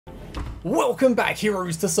Welcome back,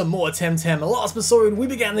 heroes, to some more Temtem. Last episode, we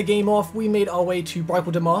began the game off, we made our way to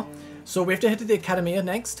Damar, so we have to head to the Academia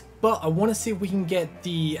next, but I want to see if we can get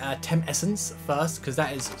the Tem Essence first, because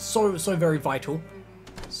that is so very vital.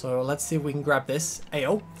 So let's see if we can grab this.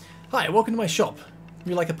 Ayo. Hi, welcome to my shop. Would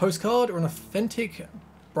you like a postcard or an authentic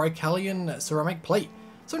Bricalian ceramic plate?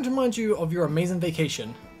 Something to remind you of your amazing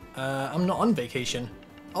vacation. I'm not on vacation.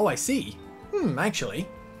 Oh, I see. Actually.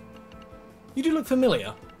 You do look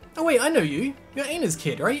familiar. Oh wait, I know you. You're Anna's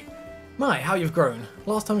kid, right? My, how you've grown.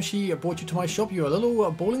 Last time she brought you to my shop, you were a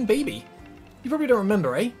little bawling baby. You probably don't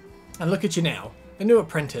remember, eh? And look at you now. A new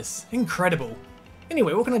apprentice. Incredible.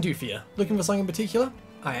 Anyway, what can I do for you? Looking for something in particular?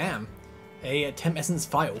 I am. A Tem Essence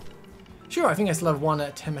file. Sure, I think I still have one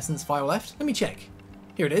Tem Essence file left. Let me check.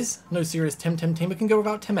 Here it is. No serious Temtem tamer can go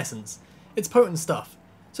without Tem Essence. It's potent stuff.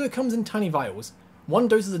 So it comes in tiny vials. One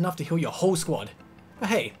dose is enough to heal your whole squad. But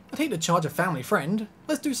hey, I'd hate to charge a family friend.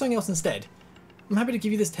 Let's do something else instead. I'm happy to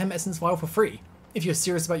give you this Tem Essence vial for free, if you're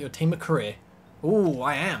serious about your tamer career. Ooh,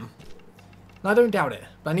 I am. And I don't doubt it,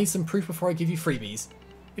 but I need some proof before I give you freebies.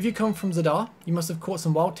 If you come from Zadar, you must have caught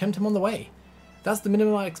some wild Temtem on the way. That's the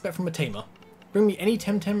minimum I expect from a tamer. Bring me any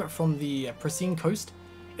Temtem from the Pristine Coast.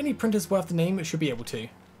 Any apprentice worth the name should be able to.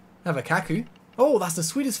 Have a Kaku? Oh, that's the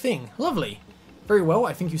sweetest thing. Lovely. Very well,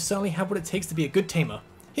 I think you certainly have what it takes to be a good tamer.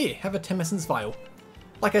 Here, have a Tem Essence vial.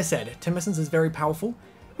 Like I said, Tem Essence is very powerful,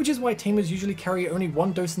 which is why tamers usually carry only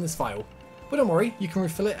one dose in this vial. But don't worry, you can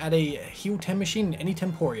refill it at a heal Tem machine in any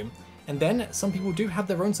Temporium. And then, some people do have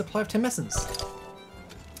their own supply of Tem Essence.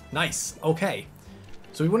 Nice, okay.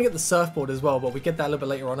 So we want to get the surfboard as well, but we get that a little bit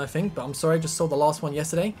later on I think, but I'm sorry I just saw the last one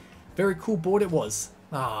yesterday. Very cool board it was.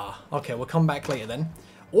 Okay, we'll come back later then.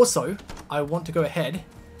 Also, I want to go ahead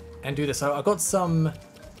and do this. So I got some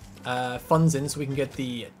funds in so we can get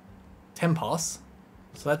the Tem Pass.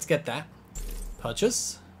 So let's get that.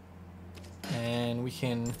 Purchase. And we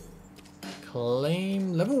can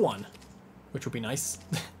claim level 1, which will be nice.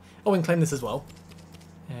 Oh, we can claim this as well.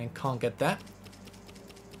 And can't get that.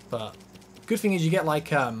 But good thing is you get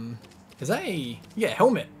like, is that a, yeah,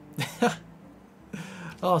 helmet.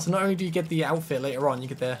 Oh, so not only do you get the outfit later on, you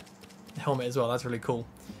get the helmet as well. That's really cool.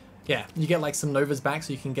 Yeah, you get like some Novas back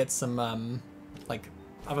so you can get some, like,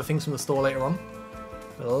 other things from the store later on.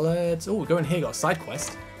 Let's... Oh, go in here, got a side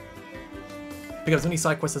quest. Pick up as many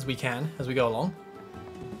side quests as we can as we go along.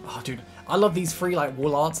 Oh, dude, I love these free, like,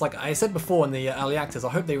 wall arts. Like I said before in the early access,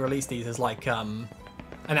 I hope they release these as, like, an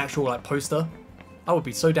actual, like, poster. I would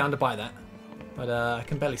be so down to buy that. But, I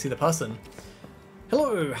can barely see the person.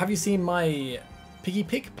 Hello, have you seen my Piggy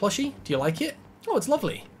Pick plushie? Do you like it? Oh, it's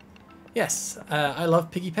lovely. Yes, I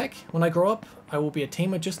love Piggy Peck. When I grow up, I will be a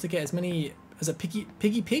tamer just to get as many as a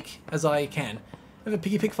Piggy Pig as I can. I have a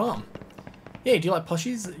Piggy Pig farm. Yeah, do you like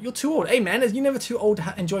plushies? You're too old. Hey man, you're never too old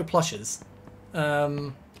to enjoy plushes.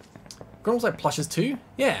 Grown-ups like plushes too?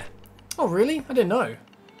 Yeah. Oh really? I didn't know.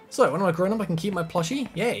 So, when I'm a grown-up I can keep my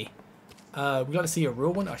plushie? Yay. We'd like to see a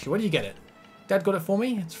real one. Actually, where do you get it? Dad got it for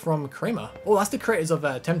me. It's from Kramer. Oh, that's the creators of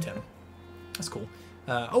Temtem. That's cool.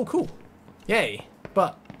 Oh, cool. Yay.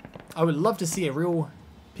 But I would love to see a real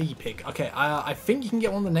Piggy Pig. Okay, I think you can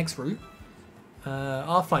get one on the next route.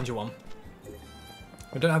 I'll find you one.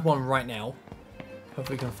 We don't have one right now.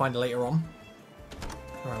 Hopefully we can find it later on.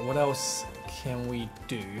 Alright, what else can we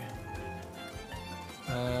do?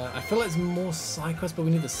 I feel like there's more side quests, but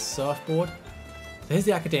we need the surfboard. So here's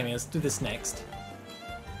the Academia. Let's do this next.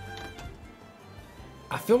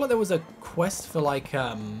 I feel like there was a quest for like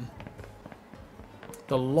the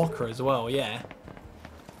locker as well, yeah.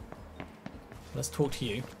 Let's talk to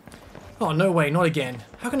you. Oh, no way, not again.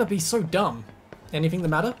 How can I be so dumb? Anything the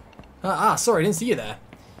matter? Sorry, I didn't see you there.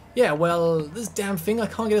 Yeah, well, this damn thing, I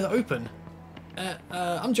can't get it open.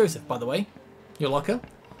 I'm Joseph, by the way. Your locker?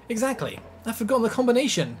 Exactly. I've forgotten the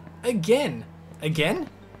combination. Again. Again?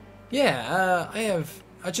 Yeah,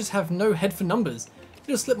 I just have no head for numbers.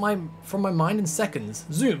 It'll slip from my mind in seconds.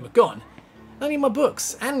 Zoom, gone. I need my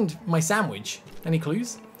books, and my sandwich. Any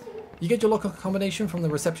clues? You get your locker combination from the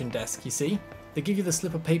reception desk, you see? They give you the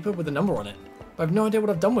slip of paper with a number on it. But I have no idea what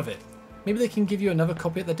I've done with it. Maybe they can give you another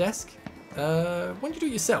copy at the desk? Why don't you do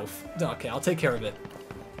it yourself? Okay, I'll take care of it.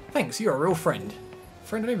 Thanks, you're a real friend.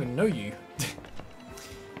 Friend, I don't even know you.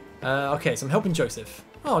 Okay, so I'm helping Joseph.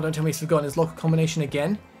 Oh, don't tell me he's forgotten his locker combination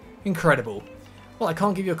again. Incredible. Well, I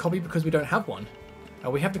can't give you a copy because we don't have one.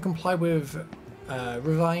 We have to comply with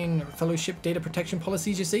Revine Fellowship data protection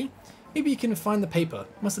policies, you see? Maybe you can find the paper.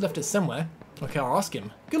 Must have left it somewhere. Okay, I'll ask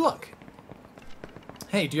him. Good luck.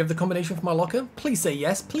 Hey, do you have the combination for my locker? Please say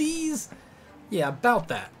yes, please. Yeah, about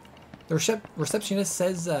that. The receptionist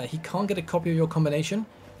says he can't get a copy of your combination. You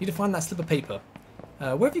need to find that slip of paper.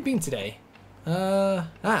 Where have you been today?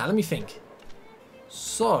 Let me think.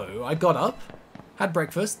 So, I got up, had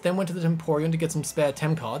breakfast, then went to the Temporium to get some spare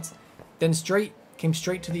Tem cards, then came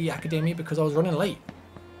straight to the Academia because I was running late.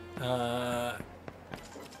 Then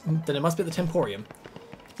it must be at the Temporium.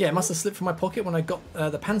 Yeah, it must have slipped from my pocket when I got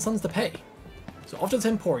the Pansons to pay. So off to the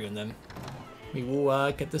Temporium then. We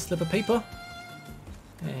will get this slip of paper.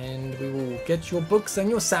 And we will get your books and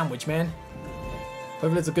your sandwich, man.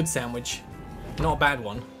 Hopefully it's a good sandwich. Not a bad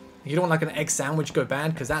one. You don't want like an egg sandwich go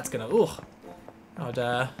bad, because that's gonna, ugh. I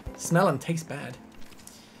would smell and taste bad.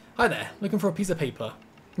 Hi there, looking for a piece of paper.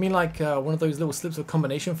 You mean like one of those little slips of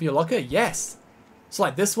combination for your locker? Yes. So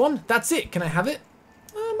like this one? That's it. Can I have it?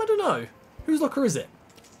 I don't know. Whose locker is it?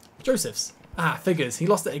 Joseph's. Ah, figures. He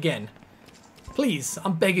lost it again. Please,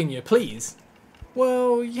 I'm begging you, please.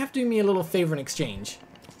 Well, you have to do me a little favor in exchange.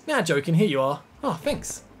 Nah, joking. Here you are. Oh,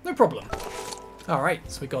 thanks. No problem. Alright,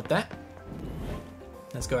 so we got that.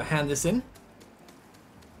 Let's go hand this in.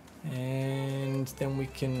 And then we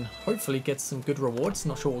can hopefully get some good rewards.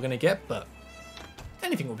 Not sure what we're going to get, but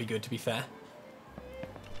anything will be good, to be fair.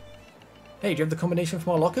 Hey, do you have the combination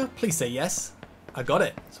from our locker? Please say yes. I got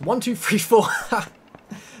it. It's 1, 2, 3, 4.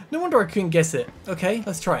 No wonder I couldn't guess it. Okay,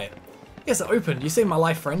 let's try it. Yes, it opened. You saved my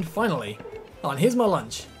life, friend. Finally. Oh, and here's my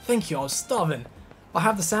lunch. Thank you, I was starving. I'll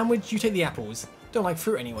have the sandwich, you take the apples. Don't like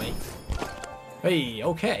fruit anyway. Hey,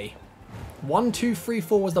 okay. 1, 2, 3,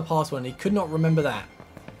 4 was the password and he could not remember that.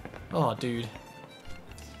 Oh, dude.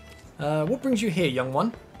 What brings you here, young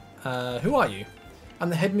one? Who are you? I'm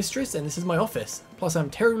the headmistress and this is my office. Plus I'm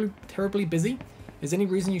terribly busy. Is there any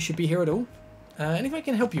reason you should be here at all? Anything I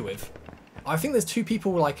can help you with? I think there's 2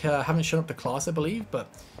 people like haven't shown up to class, I believe, but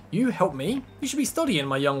you help me. You should be studying,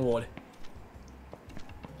 my young ward.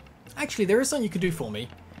 Actually, there is something you could do for me.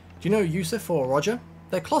 Do you know Yusuf or Roger?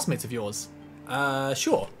 They're classmates of yours.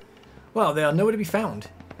 Sure. Well, they are nowhere to be found.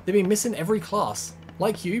 They've been missing every class.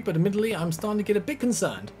 Like you, but admittedly, I'm starting to get a bit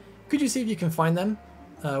concerned. Could you see if you can find them?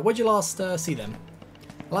 Where'd you last see them?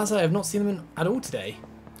 Alas, I have not seen them at all today.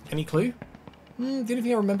 Any clue? The only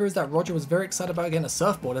thing I remember is that Roger was very excited about getting a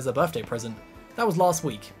surfboard as a birthday present. That was last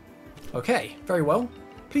week. Okay, very well.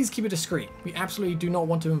 Please keep it discreet. We absolutely do not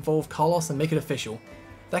want to involve Carlos and make it official.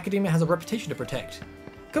 The Academia has a reputation to protect.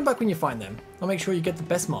 Come back when you find them. I'll make sure you get the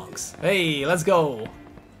best marks. Hey, let's go!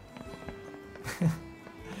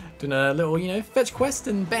 Doing a little, you know, fetch quest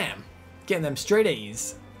and bam! Getting them straight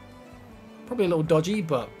A's. Probably a little dodgy,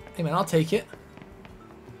 but hey man, I'll take it.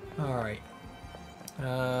 Alright.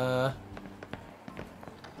 Well,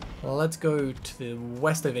 let's go to the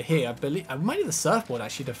west over here. I believe I might need the surfboard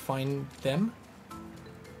actually to find them.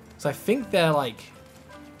 So I think they're like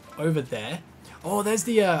over there. Oh, there's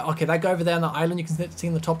the okay, that guy over there on the island you can see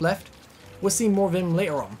in the top left. We'll see more of him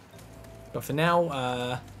later on. But for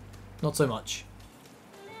now, not so much.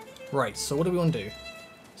 Right, so what do we want to do?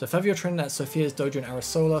 So if ever you're training at Sophia's dojo in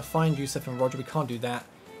Arisola, find Yusuf and Roger. We can't do that.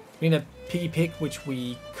 We need a piggy pick, which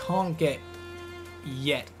we can't get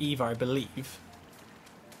yet either, I believe.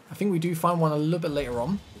 I think we do find one a little bit later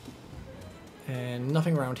on. And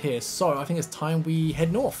nothing around here. So I think it's time we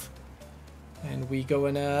head north. And we go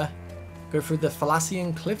and go through the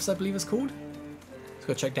Fallacian Cliffs, I believe it's called. Let's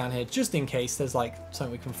go check down here just in case there's like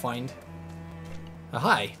something we can find.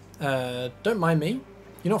 Hi. Don't mind me.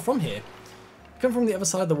 You're not from here. I come from the other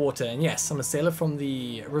side of the water, and yes, I'm a sailor from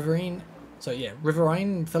the Riverine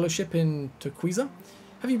Fellowship in Turquoise.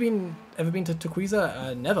 Have you ever been to Turquoise?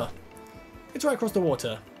 Never. It's right across the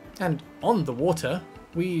water. And on the water,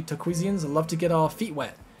 we Turquoisians love to get our feet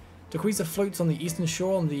wet. Turquoise floats on the eastern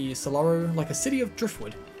shore on the Solaro like a city of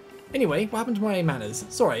driftwood. Anyway, what happened to my manners?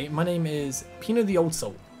 Sorry, my name is Pino the Old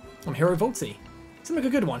Salt. I'm HeroVoltsy. Seems like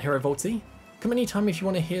a good one, HeroVoltsy. Come anytime if you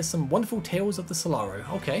want to hear some wonderful tales of the Solaro.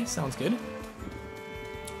 Okay, sounds good.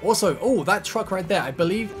 Also, oh, that truck right there, I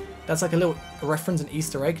believe that's like a little reference and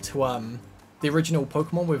Easter egg to the original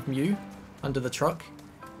Pokemon with Mew under the truck.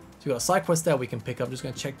 So we've got a side quest there we can pick up. I'm just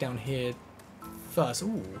going to check down here first.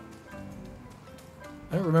 Ooh.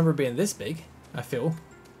 I don't remember it being this big, I feel.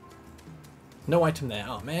 No item there.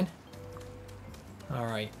 Oh, man.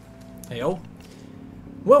 Alright. Hey, oh.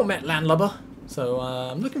 Well met, landlubber. So,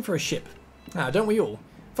 I'm looking for a ship. Ah, don't we all?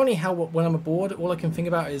 Funny how when I'm aboard, all I can think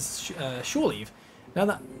about is shore leave. Now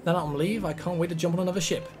that I'm on leave, I can't wait to jump on another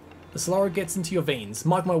ship. The Solaro gets into your veins.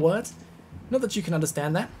 Mark my words. Not that you can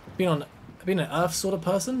understand that. Being an Earth sort of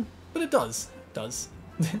person, but it does. It does.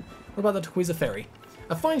 What about the Turquoise Ferry?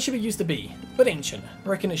 A fine ship it used to be, but ancient. I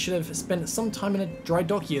reckon it should have spent some time in a dry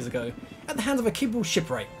dock years ago, at the hands of a capable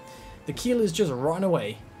shipwright. The keel is just rotting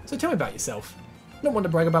away. So tell me about yourself. Not one to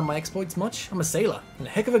brag about my exploits much. I'm a sailor, and a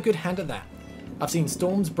heck of a good hand at that. I've seen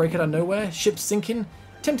storms break out of nowhere, ships sinking,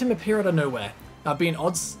 Temtem appear out of nowhere. I've been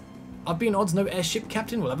odds no airship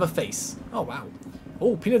captain will ever face. Oh wow.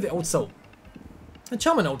 Oh, Pino the Old Salt. A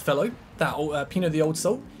charming old fellow, that old, Pino the Old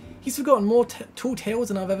Salt. He's forgotten more tall tales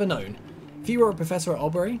than I've ever known. If he were a professor at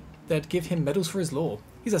Albury, they'd give him medals for his lore.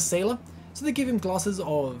 He's a sailor, so they give him glasses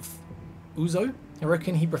of ouzo. I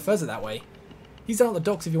reckon he prefers it that way. He's down at the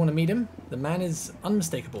docks if you want to meet him. The man is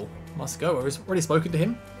unmistakable. Must go. I've already spoken to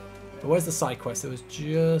him. But where's the side quest? It was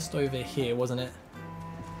just over here, wasn't it?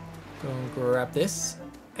 Go and grab this.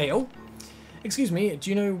 Ayo. Excuse me, do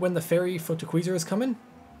you know when the ferry for Tequila is coming?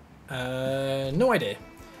 No idea.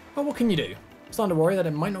 Well, what can you do? I'm starting to worry that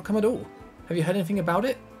it might not come at all. Have you heard anything about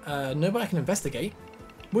it? No, but I can investigate.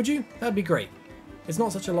 Would you? That'd be great. It's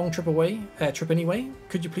not such a long trip anyway.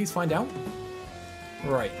 Could you please find out?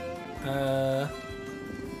 Right.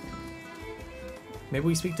 Maybe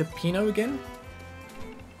we speak to Pino again?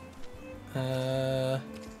 Do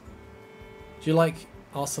you like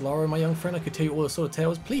our Solaro, my young friend? I could tell you all the sort of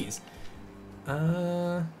tales, please.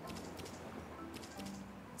 So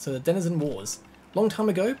the Denizen Wars. Long time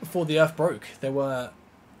ago, before the Earth broke, there were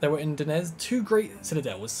in Denez 2 great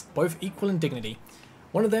citadels, both equal in dignity.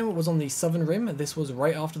 One of them was on the southern rim, and this was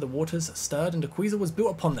right after the waters stirred and Tequila was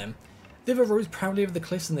built upon them. The other rose proudly over the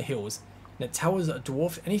cliffs and the hills, and its towers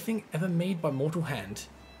dwarfed anything ever made by mortal hand.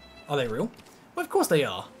 Are they real? Well, of course they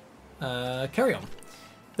are. Carry on.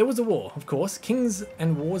 There was a war, of course. Kings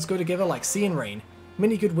and wars go together like sea and rain.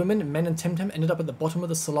 Many good women, men and Temtem ended up at the bottom of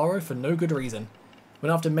the Solaro for no good reason.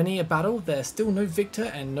 When after many a battle, there's still no victor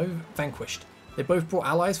and no vanquished. They both brought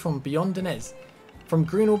allies from beyond Denez. From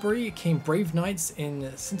Green Albury came brave knights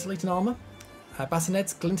in scintillating armour,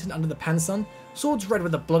 bassinets glinted under the pan-sun, swords red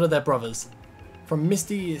with the blood of their brothers. From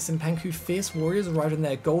misty Simpanku, fierce warriors arrived in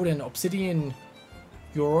their gold and obsidian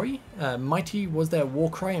yoroi. Mighty was their war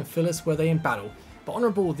cry and fearless were they in battle, but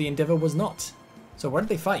honourable the endeavour was not. So where did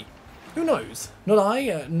they fight? Who knows? Not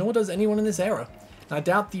I, nor does anyone in this era. And I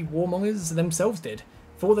doubt the warmongers themselves did.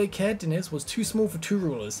 For all they cared, Denez was too small for 2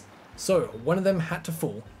 rulers. So one of them had to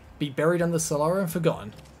fall, be buried under Solaro and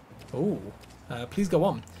forgotten. Ooh, please go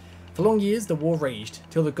on. For long years the war raged,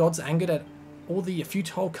 till the gods angered at all the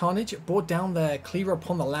futile carnage, brought down their cleaver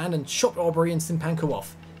upon the land and chopped Albury and Simpanku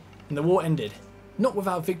off. And the war ended, not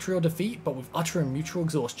without victory or defeat, but with utter and mutual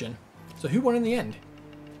exhaustion. So who won in the end?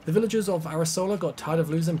 The villagers of Arasola got tired of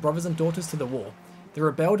losing brothers and daughters to the war. They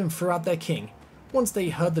rebelled and threw out their king. Once they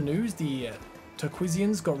heard the news, the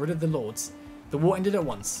Turquisians got rid of the lords. The war ended at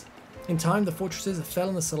once. In time, the fortresses fell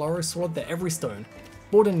and the Solaro swallowed their every stone.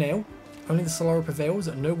 Board and nail, only the Solaro prevails,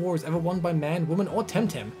 and no war is ever won by man, woman, or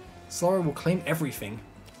Temtem. Solaro will claim everything.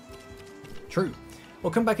 True.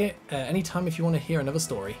 We'll come back at any time if you want to hear another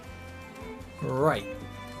story. Right.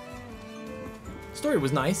 Story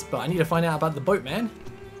was nice, but I need to find out about the boat, man.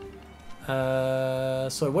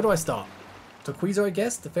 So where do I start? Tequila, I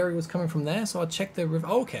guess. The ferry was coming from there, so I'll check the river.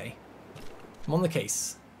 Oh, okay. I'm on the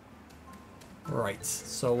case. Right,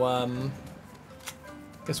 so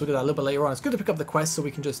guess we'll do that a little bit later on. It's good to pick up the quests so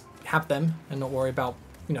we can just have them and not worry about,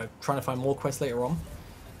 you know, trying to find more quests later on.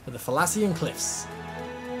 But the Fallacian Cliffs.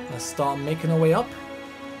 Let's start making our way up.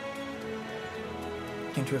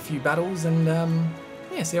 Get into a few battles and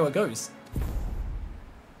yeah, see how it goes.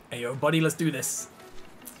 Hey yo, buddy, let's do this.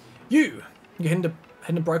 You're heading to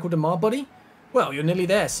Brickle Damar, buddy? Well, you're nearly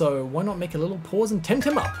there, so why not make a little pause and tempt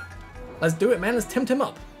him up? Let's do it, man. Let's tempt him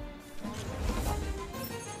up.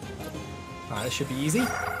 Alright, this should be easy.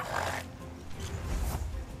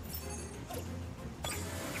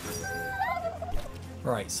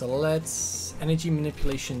 Right, so let's energy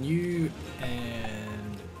manipulation you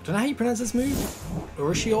and don't know how you pronounce this move.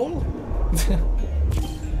 Urishiol?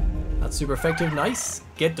 That's super effective. Nice.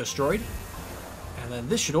 Get destroyed. And then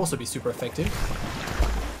this should also be super effective.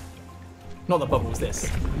 Not the bubbles,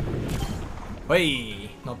 this.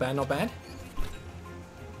 Hey, not bad, not bad.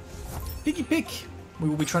 Piggy pick. We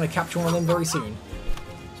will be trying to capture one of them very soon.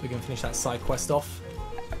 So we can finish that side quest off.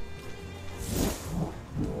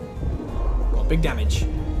 Got big damage.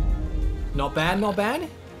 Not bad, not bad.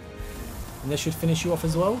 And this should finish you off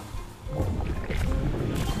as well.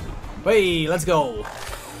 Hey, let's go.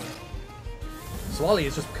 Swally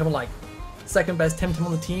is just becoming like second best Temtem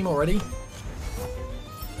on the team already.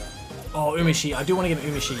 Oh, Umishi. I do want to get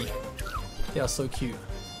Umishi. They are so cute.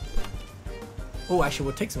 Oh, actually,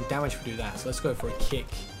 we'll take some damage to do that. So let's go for a kick.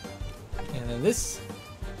 And then this.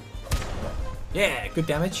 Yeah, good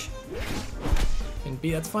damage. And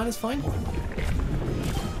B, that's fine, that's fine.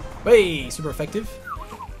 Hey, super effective.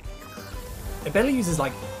 It barely uses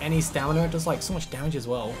like any stamina. It does like so much damage as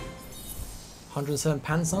well. 107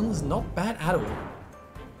 Pansuns, not bad at all.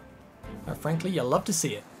 Frankly, you love to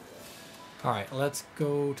see it. Alright, let's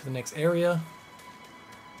go to the next area.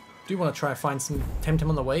 Do want to try and find some Temtem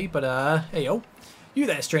on the way, but hey yo. You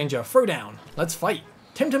there, stranger, throw down. Let's fight.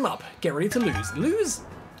 Temtem up. Get ready to lose. Lose?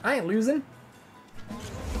 I ain't losing.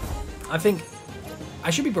 I think I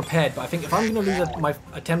should be prepared, but I think if I'm going to lose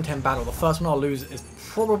a Temtem battle, the first one I'll lose is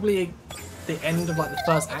probably the end of like the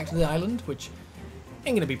first act of the island, which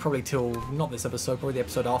ain't going to be probably till not this episode, probably the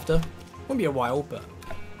episode after. Won't be a while, but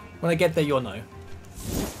when I get there, you'll know.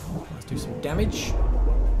 Let's do some damage.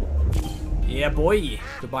 Yeah, boy.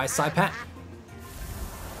 Goodbye, Saipat.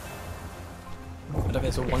 I don't think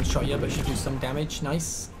it's a one-shot yet, but it should do some damage.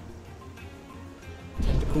 Nice.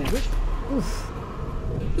 Tentacle whip. Oof.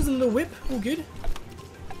 There's a little whip. All good.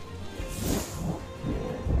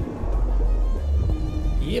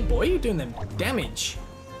 Yeah, boy. You're doing them damage.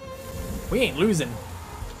 We ain't losing.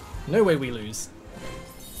 No way we lose.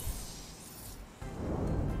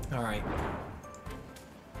 Alright.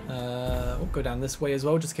 We'll go down this way as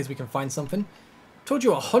well, just in case we can find something. Told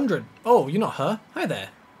you 100. Oh, you're not her. Hi there.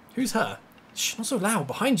 Who's her? Shh, not so loud.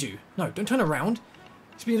 Behind you. No, don't turn around.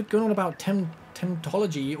 She's been going on about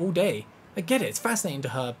Temptology all day. I get it. It's fascinating to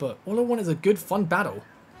her, but all I want is a good, fun battle.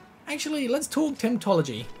 Actually, let's talk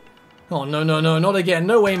Temptology. Oh, no, no, no. Not again.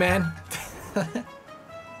 No way, man.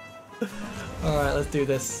 Alright, let's do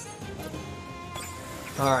this.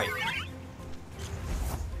 Alright.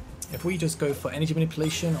 If we just go for energy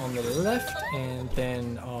manipulation on the left, and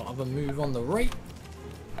then our other move on the right,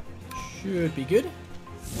 should be good.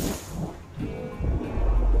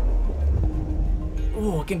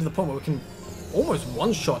 Oh, getting to the point where we can almost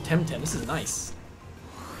one-shot Temtem. This is nice.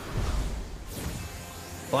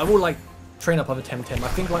 But I will like train up other Temtem. I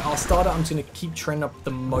think like our starter, I'm just gonna keep training up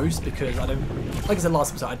the most because I don't, like I said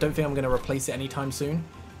last episode, I don't think I'm gonna replace it anytime soon.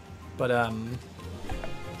 But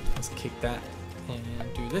let's kick that.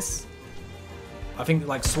 And do this. I think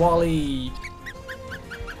like Swali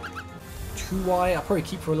 2Y I'll probably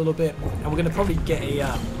keep for a little bit, and we're gonna probably get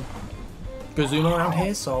a Gazuma around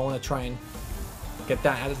here, so I want to try and get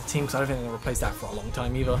that out of the team because I don't think I'm gonna replace that for a long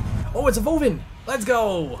time either. Oh, it's evolving! Let's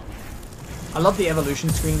go! I love the evolution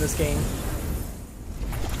screen in this game.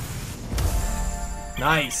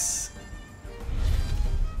 Nice.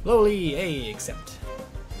 Lowly, hey, accept.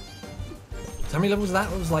 So how many levels was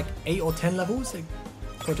that? It was like 8 or 10 levels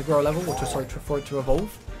for it to grow a level, or for it to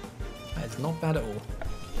evolve. That is not bad at all.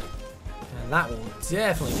 And that will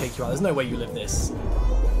definitely take you out. There's no way you live this.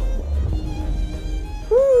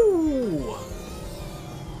 Woo!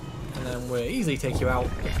 And then we'll easily take you out.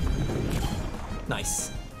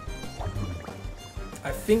 Nice.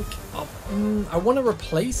 I think I want to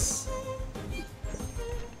replace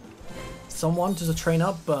someone just to train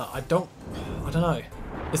up, but I don't know.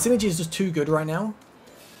 The synergy is just too good right now.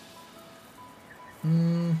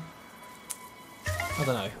 I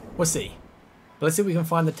don't know. We'll see. But let's see if we can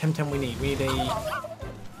find the Temtem we need. We need a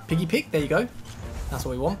Piggy Pig. There you go. That's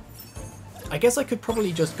what we want. I guess I could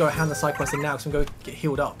probably just go hand the side quest in now because I'm going to get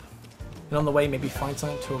healed up. And on the way, maybe find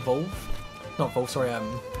something to evolve. Not evolve, sorry.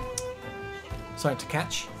 Something to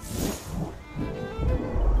catch.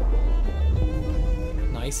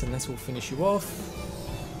 Nice, and this will finish you off.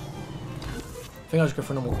 I think I'll just go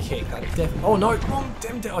for a normal kick. Oh no, wrong!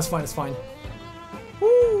 Damn it! Oh, it's fine, it's fine.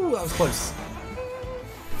 Woo! That was close.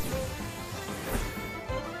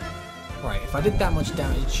 Right, if I did that much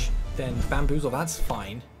damage, then Bamboozle, that's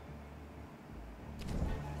fine.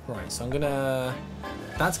 Right, so I'm gonna...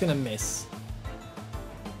 That's gonna miss.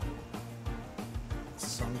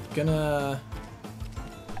 So I'm gonna...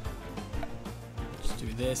 Just do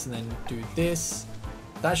this and then do this.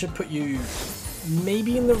 That should put you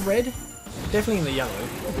maybe in the red. Definitely in the yellow.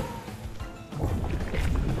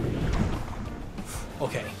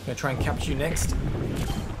 Okay, I'm gonna try and capture you next.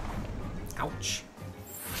 Ouch.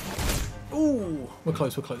 Ooh, we're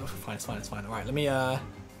close, we're close. Fine, it's fine, it's fine. Alright, let me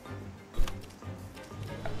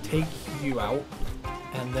take you out.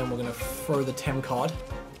 And then we're gonna throw the Tem card.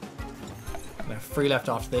 I have 3 left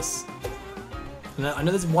after this. And I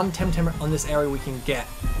know there's one Temtem on this area we can get.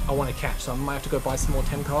 I want to catch, so I might have to go buy some more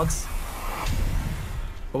Tem cards.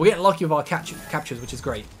 But we're getting lucky with our captures, which is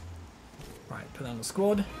great. Right, put that on the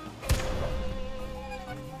squad.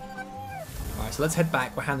 Alright, so let's head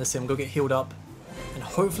back. We'll hand this in, go get healed up. And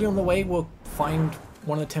hopefully on the way we'll find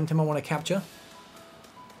one of the Temtem I want to capture.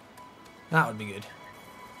 That would be good.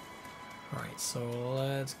 Alright, so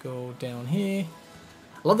let's go down here.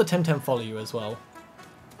 I love the Temtem follow you as well.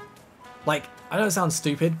 Like, I know it sounds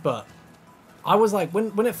stupid, but I was like,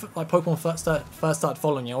 when Pokemon first started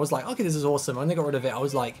following you, I was like, okay, this is awesome. When they got rid of it, I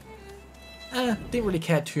was like, didn't really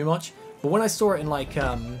care too much. But when I saw it in like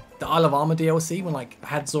the Isle of Armor DLC, when like I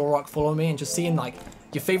had Zoroark follow me and just seeing like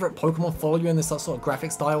your favorite Pokemon follow you in this sort of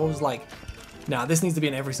graphic style, I was like, nah, this needs to be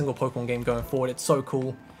in every single Pokemon game going forward. It's so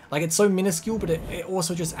cool. Like, it's so minuscule, but it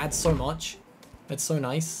also just adds so much. It's so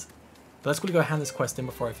nice. But let's quickly go hand this quest in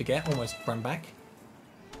before I forget. Almost ran back.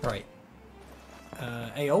 Alright.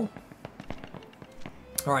 AO.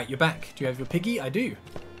 Alright, you're back. Do you have your piggy? I do.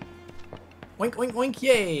 Oink, oink, oink.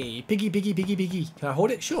 Yay! Piggy, piggy, piggy, piggy. Can I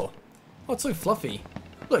hold it? Sure. Oh, it's so fluffy.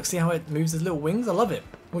 Look, see how it moves its little wings? I love it.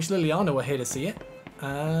 Wish Liliana were here to see it.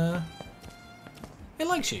 It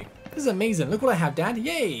likes you. This is amazing. Look what I have, Dad.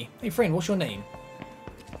 Yay! Hey, friend, what's your name?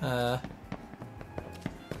 A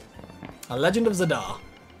Legend of Zadar.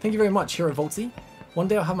 Thank you very much, HeroVoltsy. One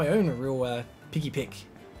day I'll have my own real piggy pick.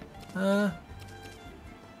 Glad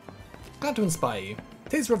to inspire you.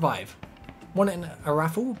 Today's Revive. Won it in a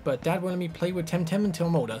raffle, but Dad won't let me play with Temtem until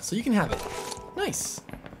I'm older, so you can have it. Nice.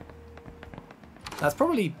 That's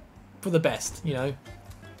probably for the best, you know.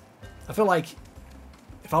 I feel like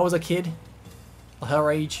if I was a kid,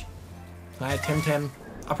 her age, and I had Temtem,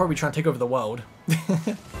 I'd probably try and take over the world.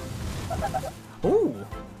 Ooh.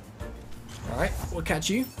 Alright, we'll catch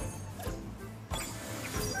you. I'm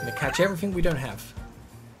gonna catch everything we don't have.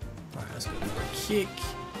 Alright, let's go for a kick.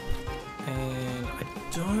 And I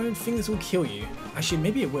don't think this will kill you. Actually,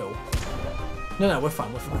 maybe it will. No, we're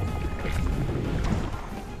fine, we're fine.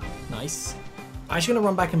 Nice. I'm actually gonna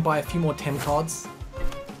run back and buy a few more Tem cards.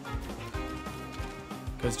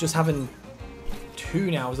 Because just having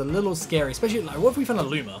 2 now is a little scary, especially like, what if we found a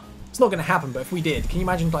Luma? It's not gonna happen, but if we did, can you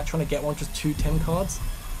imagine like trying to get one just 2 Tem cards?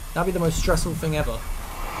 That'd be the most stressful thing ever.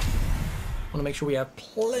 Want to make sure we have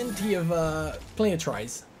plenty of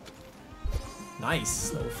tries.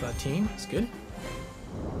 Nice, level 13. That's good.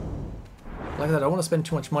 Like I said, I don't want to spend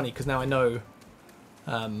too much money because now I know,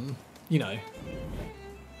 you know,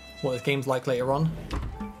 what this game's like later on.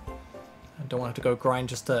 I don't want to have to go grind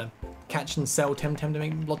just to catch and sell Temtem to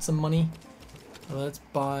make lots of money. Let's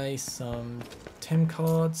buy some Tem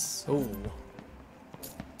cards. Oh,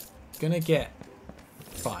 gonna get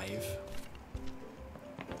 5.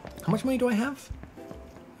 How much money do I have?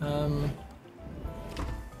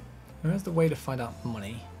 Where's the way to find out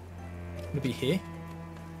money? Would it be here?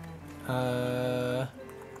 I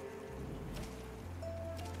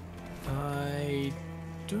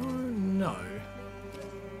don't know.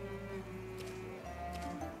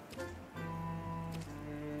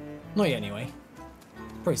 Not yet anyway.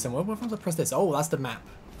 Pretty similar. What if I press this? Oh, that's the map.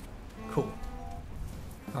 Cool.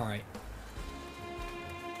 Alright.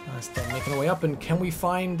 Let's start making our way up, and can we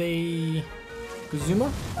find a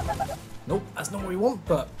Guzuma? Nope, that's not what we want,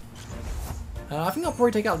 but I think I'll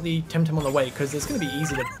probably take out the Temtem on the way, because it's going to be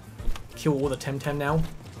easy to kill all the Temtem now.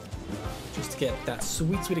 Just to get that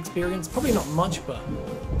sweet, sweet experience. Probably not much, but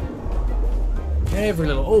every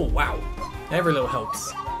little, oh wow, every little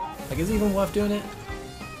helps. Like, is it even worth doing it?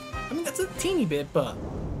 I mean, that's a teeny bit, but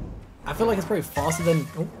I feel like it's probably faster than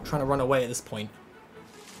trying to run away at this point.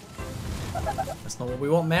 That's not what we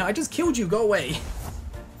want, man. I just killed you. Go away.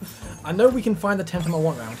 I know we can find the Temtem I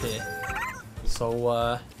want around here.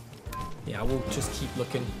 So, yeah, we'll just keep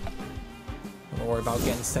looking. Don't worry about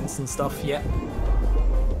getting sense and stuff yet.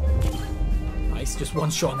 Nice. Just one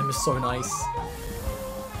shot on him is so nice.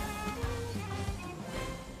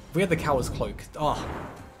 If we had the Coward's Cloak. Oh,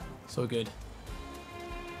 so good.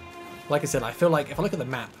 Like I said, I feel like if I look at the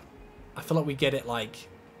map, I feel like we get it like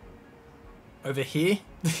over here.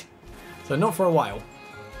 So not for a while.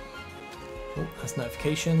 Oh, that's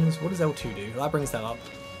notifications. What does L2 do? That brings that up.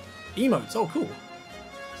 Emotes. Oh, cool.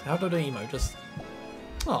 So how do I do an emote? Just...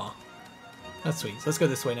 oh, that's sweet. So let's go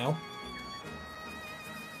this way now.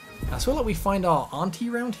 I feel like we find our auntie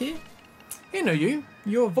around here. Hey, know you.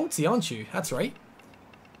 You're Voltsy, aren't you? That's right.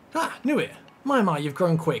 Ah, knew it. My, you've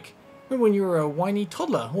grown quick. Remember when you were a whiny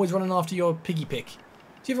toddler, always running after your piggy pick?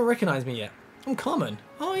 Do you even recognize me yet? I'm Carmen.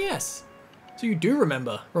 Oh, yes. So you do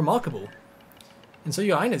remember. Remarkable. And so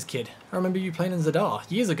you're Ina's kid. I remember you playing in Zadar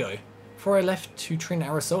years ago, before I left to train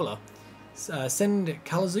Arisola. Send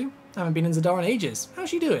Kalazu? I haven't been in Zadar in ages. How's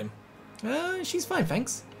she doing? She's fine,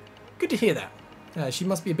 thanks. Good to hear that. She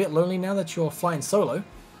must be a bit lonely now that you're flying solo.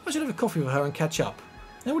 I should have a coffee with her and catch up.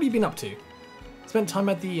 Now, what have you been up to? Spent time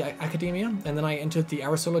at the academia, and then I entered the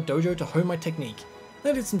Arisola dojo to hone my technique.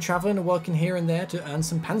 Then I did some traveling and working here and there to earn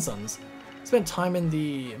some pansons. Spent time in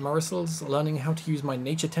the Marisals learning how to use my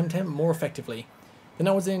nature Temtem more effectively. Then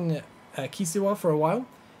I was in Kisiwa for a while.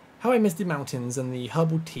 How I missed the mountains and the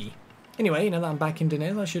herbal tea. Anyway, now that I'm back in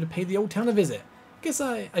Dinez, I should have paid the old town a visit.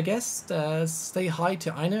 I guess say hi to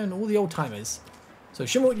Ina and all the old timers. So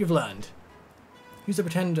show me what you've learned. Used to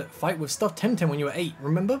pretend fight with stuffed Temtem when you were 8,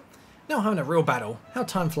 remember? Now having a real battle. How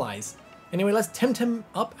time flies. Anyway, let's Temtem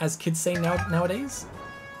up, as kids say nowadays.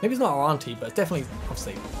 Maybe it's not our auntie, but it's definitely,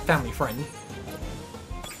 obviously, family friend.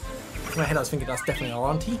 In my head I was thinking that's definitely our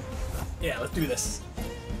auntie. Yeah, let's do this.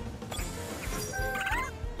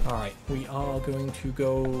 Alright, we are going to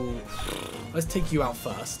go... Let's take you out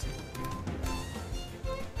first.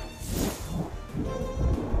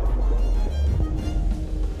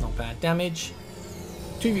 Not bad damage.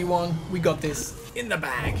 2v1, we got this in the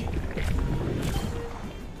bag.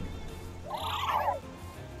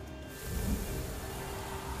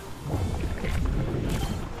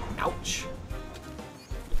 Ouch.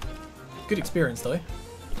 Good experience though.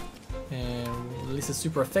 And this is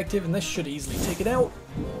super effective, and this should easily take it out.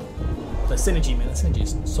 The synergy, man, the synergy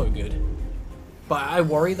is so good. But I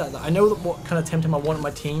worry that I know that what kind of Temtem I want on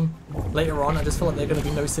my team later on. I just feel like there's going to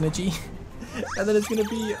be no synergy. And then it's going to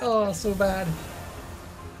be, oh, so bad.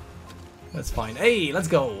 That's fine. Hey, let's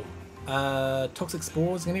go. Toxic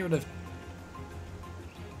Spores, going to get rid of...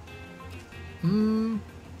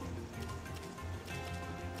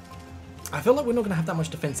 I feel like we're not going to have that much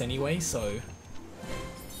defense anyway, so...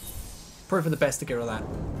 Probably for the best to get rid of that.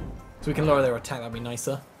 So we can lower their attack, that'd be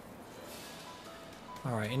nicer.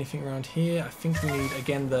 Alright, anything around here? I think we need,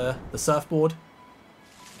 again, the surfboard.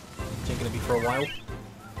 Which ain't going to be for a while.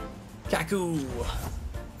 Kaku!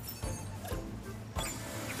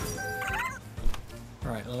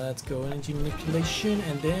 Alright, let's go energy manipulation,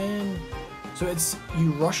 and then... So it's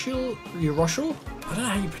Urushal? I don't know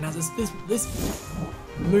how you pronounce this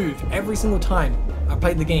move every single time I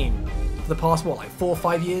played the game for the past, what, like 4 or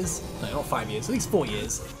 5 years? No, not 5 years, at least 4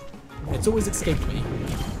 years. It's always escaped me.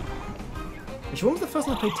 Which one was the first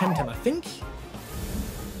time I played Temtem? I think...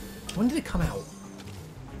 When did it come out?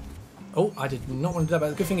 Oh, I did not want to do that, but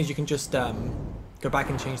the good thing is you can just go back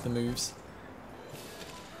and change the moves.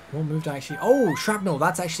 What move did I actually... Oh, Shrapnel,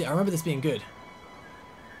 that's actually... I remember this being good.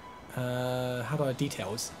 How do I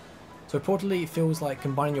details? So reportedly it feels like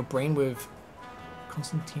combining your brain with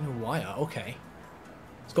Constantina Wire. Okay.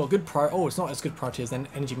 It's got a good priority. Oh, it's not as good priority as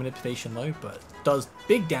energy manipulation though, but does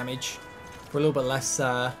big damage for a little bit less,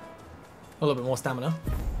 a little bit more stamina.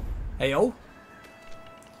 Ayo.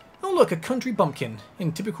 Oh look, a country bumpkin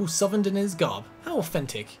in typical Southerners garb. How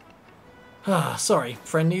authentic. Ah, sorry,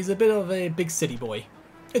 friend, he's a bit of a big city boy.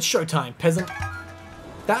 It's showtime, peasant.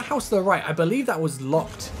 That house to the right, I believe that was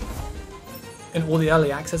locked in all the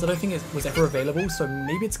early access. I don't think it was ever available, so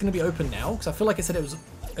maybe it's going to be open now, because I feel like it said it was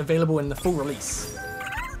available in the full release.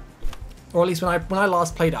 Or at least when I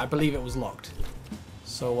last played it, I believe it was locked.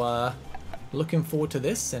 So, looking forward to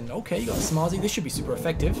this, and okay, you got Smarzy. This should be super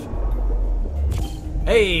effective.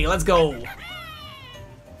 Hey, let's go!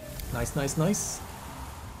 Nice, nice, nice.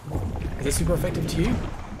 Is it super effective to you?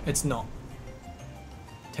 It's not.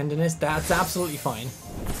 Tenderness, that's absolutely fine.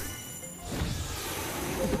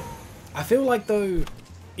 I feel like though,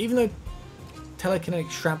 even though telekinetic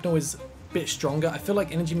shrapnel is a bit stronger, I feel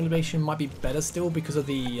like energy manipulation might be better still because of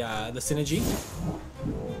the synergy.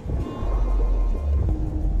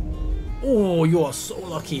 Oh, you are so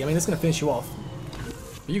lucky. I mean, it's gonna finish you off.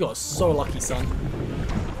 But you got so lucky, son.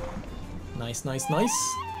 Nice, nice,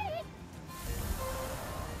 nice.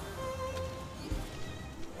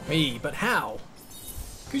 Hey, but how?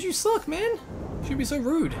 Because you suck, man. Should be so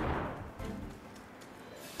rude.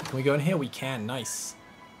 Can we go in here? We can. Nice.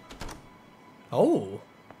 Oh.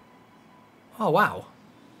 Oh, wow.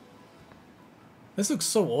 This looks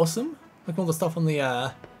so awesome. Look at all the stuff on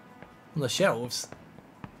the shelves.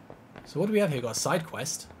 So what do we have here? We've got a side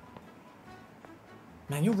quest.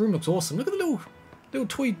 Man, your room looks awesome. Look at the little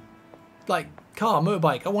toy, like, car,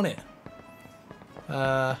 motorbike. I want it.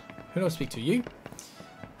 Who do I speak to? You?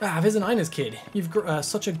 Ah, there's an Ina's kid. You've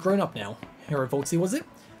such a grown-up now. HeroVoltsy, was it?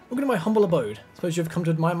 Welcome to my humble abode. Suppose you've come to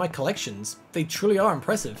admire my collections. They truly are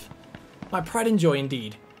impressive. My pride and joy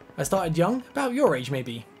indeed. I started young, about your age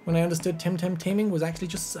maybe, when I understood Temtem taming was actually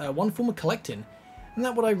just one form of collecting. And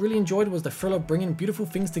that what I really enjoyed was the thrill of bringing beautiful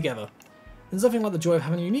things together. There's nothing like the joy of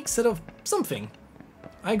having a unique set of something.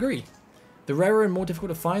 I agree. The rarer and more difficult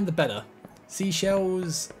to find, the better.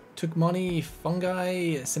 Seashells, Tukmani,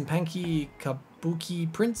 fungi, Simpanki,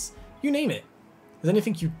 Kabuki prints, you name it. Is there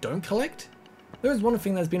anything you don't collect? There is one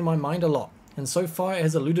thing that's been in my mind a lot, and so far it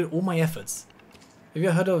has eluded all my efforts. Have you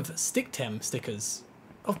heard of STICKTEM stickers?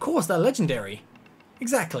 Of course, they're legendary.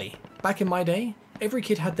 Exactly. Back in my day, every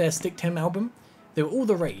kid had their STICKTEM album. They were all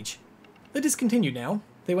the rage. They're discontinued now.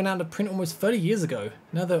 They went out of print almost 30 years ago.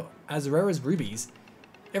 Now they're as rare as rubies.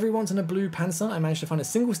 Every once in a blue panzer, I managed to find a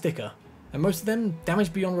single sticker, and most of them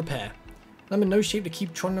damaged beyond repair. And I'm in no shape to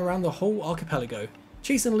keep trotting around the whole archipelago,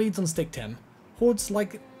 chasing leads on STICKTEM.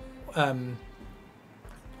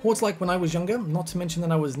 What it's like when I was younger, not to mention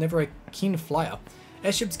that I was never a keen flyer.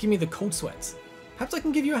 Airships give me the cold sweats. Perhaps I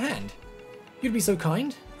can give you a hand. You'd be so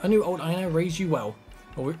kind. I knew old Ina raised you well.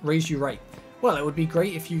 Or raised you right. Well, it would be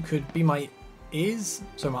great if you could be my ears,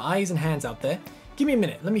 so my eyes and hands out there. Give me a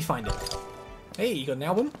minute, let me find it. Hey, you got an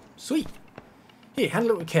album? Sweet. Here,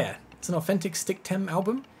 handle it with care. It's an authentic STICKTEM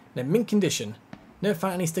album in a mint condition. Never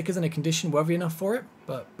found any stickers in a condition worthy enough for it,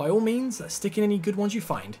 but by all means, stick in any good ones you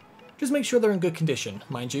find. Just make sure they're in good condition,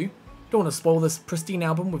 mind you. Don't want to spoil this pristine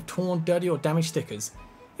album with torn, dirty or damaged stickers.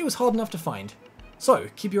 It was hard enough to find. So,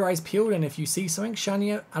 keep your eyes peeled, and if you see something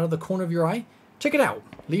shiny out of the corner of your eye, check it out.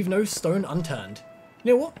 Leave no stone unturned.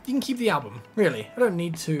 You know what? You can keep the album. Really, I don't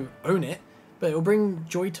need to own it, but it will bring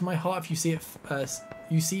joy to my heart if you see it.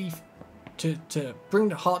 Bring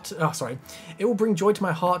the heart. Oh, sorry. It will bring joy to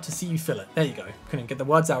my heart to see you fill it. There you go. Couldn't get the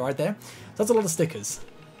words out right there. So that's a lot of stickers.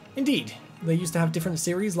 Indeed, they used to have different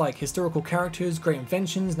series like historical characters, great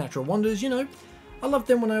inventions, natural wonders. You know, I loved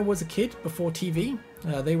them when I was a kid before TV.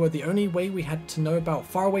 They were the only way we had to know about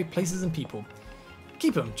faraway places and people.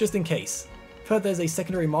 Keep them just in case. I've heard there's a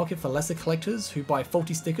secondary market for lesser collectors who buy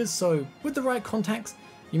faulty stickers, so with the right contacts,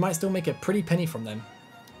 you might still make a pretty penny from them.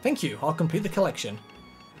 Thank you, I'll complete the collection.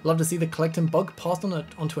 Love to see the collecting bug passed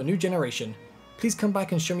onto a new generation. Please come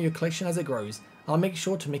back and show me your collection as it grows. I'll make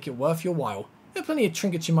sure to make it worth your while. There are plenty of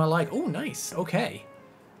trinkets you might like. Oh, nice. Okay.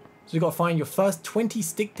 So you got to find your first 20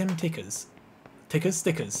 STICKTEM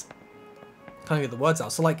stickers. Can't get the words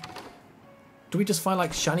out. So like, do we just find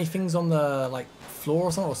like shiny things on the like floor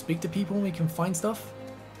or something, or speak to people and we can find stuff?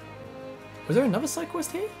 Was there another side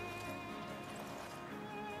quest here?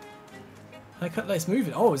 Let's move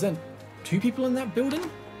it. Oh, is there 2 people in that building?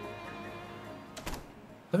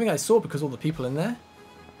 I think I saw because all the people in there.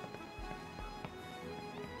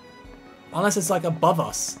 Unless it's like above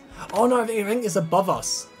us. Oh no, I think it's above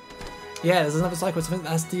us. Yeah, there's another side quest. I think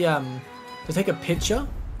that's the to take a picture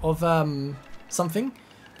of something.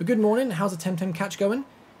 But good morning, how's the Temtem catch going?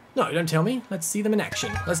 No, don't tell me. Let's see them in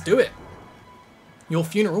action. Let's do it. Your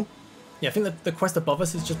funeral. Yeah, I think that the quest above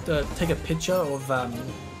us is just to take a picture of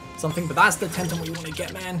something. But that's the Temtem what you want to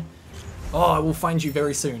get, man. Oh, I will find you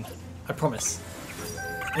very soon. I promise.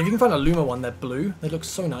 And if you can find a Luma one, they're blue. They look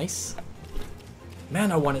so nice.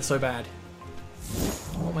 Man, I want it so bad.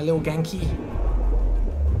 Oh, my little Genki.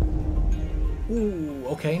 Ooh,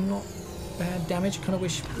 okay, not bad damage. Kind of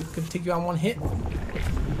wish we could take you out in one hit.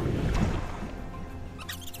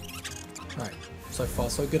 Alright, so far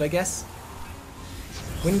so good, I guess.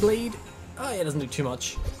 Windblade. Oh, yeah, it doesn't do too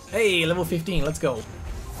much. Hey, level 15, let's go.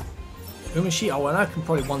 Umashi. Oh, and I can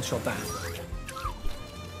probably one-shot that.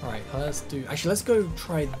 Alright, let's do... Actually, let's go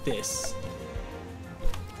try this.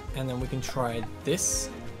 And then we can try this.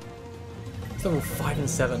 It's level 5 and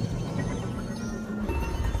 7.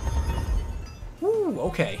 Ooh,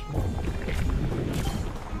 okay.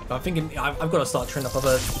 But I'm thinking I've got to start training up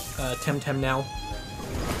other Temtem now.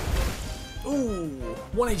 Ooh,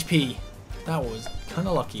 1 HP. That was kind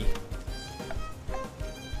of lucky.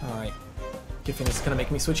 Alright. Good thing it's going to make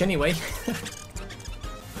me switch anyway.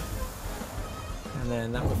 And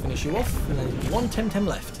then that will finish you off. And then 1 Temtem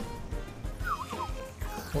left.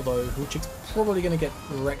 Although Hulchik's probably going to get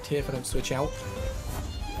wrecked here if I don't switch out.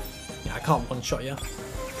 Yeah, I can't one-shot you.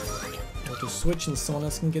 I'll just switch and someone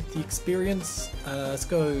else can get the experience. Let's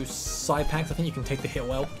go side packs. I think you can take the hit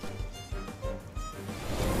well.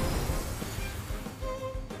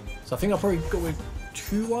 So I think I'll probably go with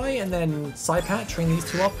 2Y and then side pack, train these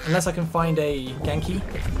 2 up. Unless I can find a Genki.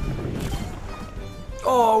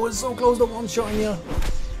 Oh, I was so close to one-shotting you.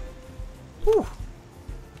 Whew.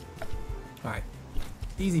 Alright.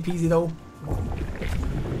 Easy peasy though.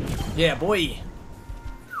 Yeah, boy.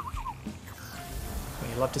 What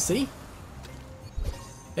you love to see.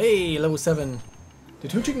 Hey, level 7.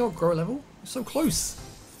 Did Hulchik not grow a level? So close.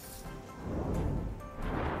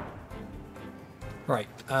 Right,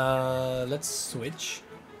 let's switch.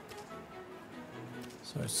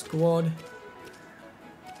 So squad.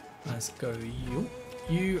 Let's go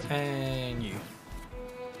you and you.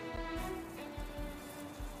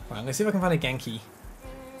 Right, I'm gonna see if I can find a Genki.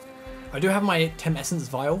 I do have my Tem Essence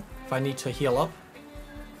vial if I need to heal up.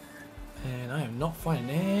 And I am not finding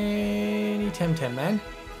any Temtem, man.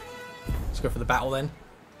 Let's go for the battle then.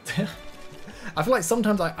 I feel like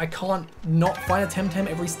sometimes I can't not find a Temtem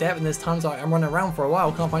every step, and there's times I'm running around for a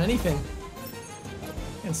while, can't find anything.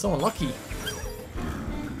 And so unlucky.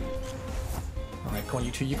 Alright, come on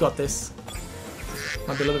you two, you got this.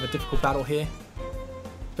 Might be a little bit of a difficult battle here.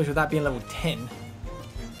 Especially with that being level 10.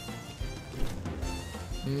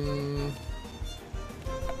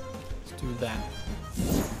 Let's do that.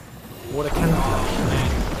 Water cannon. Oh, man.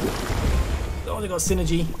 Oh, they got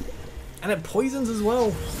synergy. And it poisons as well.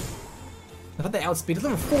 I thought they outspeed. It's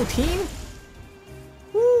level 14?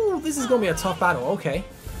 Woo, this is going to be a tough battle. Okay.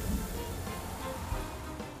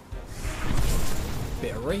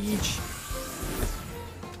 Bit of rage.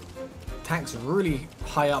 Attack's really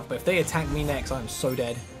high up, but if they attack me next, I'm so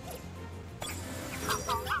dead.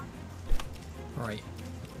 Alright.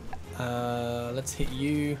 Let's hit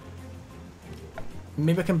you.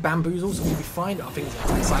 Maybe I can bamboozle, so we'll be fine. I think it's an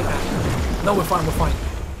attack side back. No, we're fine, we're fine.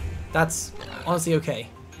 That's honestly okay.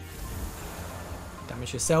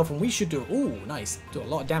 Damage yourself, and we should do... Ooh, nice. Do a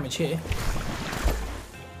lot of damage here.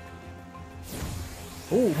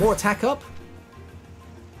 Ooh, more attack up.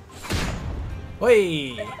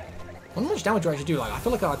 Wait. I wonder how much damage do I actually do. Like, I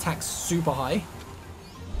feel like our attack's super high.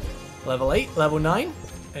 Level 8, level 9.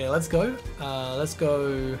 Okay, let's go. Let's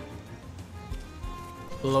go...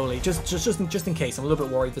 Lowly, just in case. I'm a little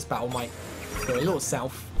bit worried this battle might go a little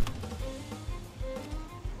south.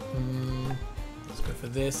 Let's go for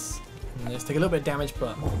this. And let's take a little bit of damage,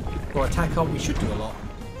 but for attack up, we should do a lot.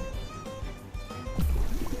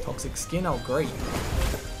 Toxic skin, oh great.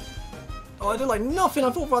 Oh, I did like nothing.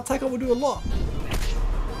 I thought for attack up would do a lot.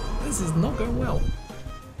 This is not going well.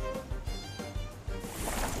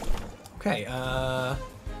 Okay, I'm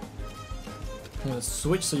gonna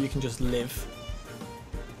switch so you can just live.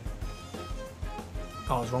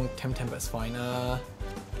 Oh, I was wrong, Temtem, but it's fine.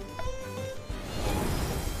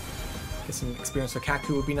 Get some experience for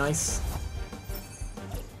Kaku would be nice.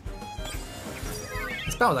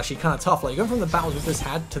 This battle's actually kind of tough. Like, going from the battles we've just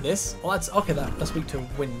had to this. Oh, that's okay. That's weak to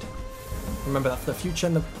wind. Remember that for the future.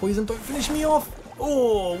 And the poison, don't finish me off.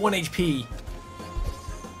 Oh, 1 HP.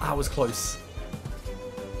 That was close.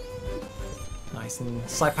 Nice, and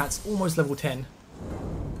Psypat's almost level 10.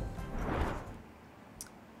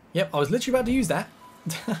 Yep, I was literally about to use that.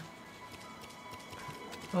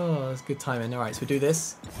 Oh, that's good timing. Alright, so we do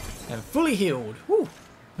this. And fully healed. Woo! And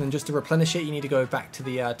then just to replenish it, you need to go back to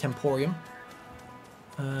the Temporium.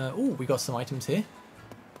 Oh, we got some items here.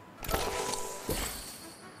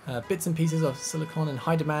 Bits and pieces of silicon and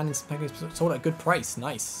high demand and some packages sold at a good price.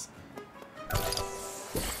 Nice.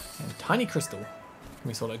 And tiny crystal can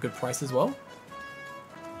be sold at a good price as well.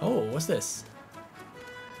 Oh, what's this?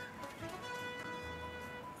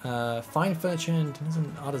 Fine furniture and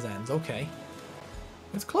artisans. Okay.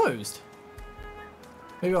 It's closed.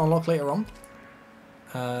 Maybe I'll unlock later on.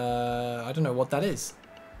 I don't know what that is.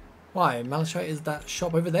 Why? Malachite is that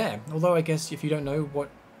shop over there. Although I guess if you don't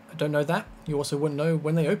know that, you also wouldn't know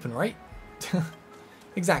when they open, right?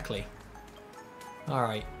 Exactly.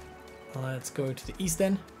 Alright. Let's go to the east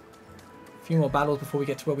then. A few more battles before we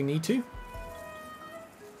get to where we need to.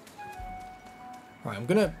 Right, I'm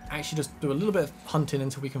gonna actually just do a little bit of hunting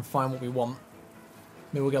until we can find what we want.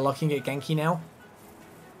 Maybe we'll get lucky and get Genki now.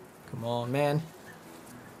 Come on, man.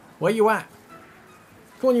 Where you at?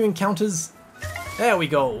 Come on, you encounters. There we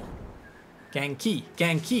go. Genki,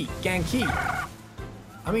 Genki, Genki.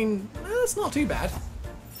 I mean, it's not too bad.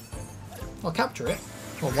 I'll capture it.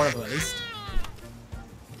 Well, one of them at least.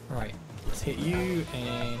 Alright, let's hit you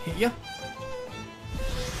and hit you.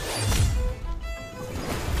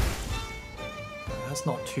 That's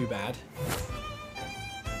not too bad.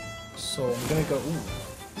 So I'm gonna go. Ooh,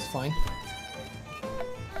 it's fine.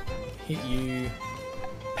 Hit you.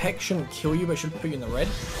 Peck shouldn't kill you, but should put you in the red.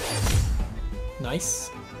 Nice.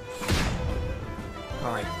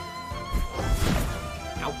 Alright.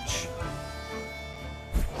 Ouch.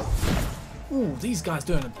 Ooh, these guys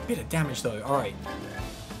doing a bit of damage though. Alright.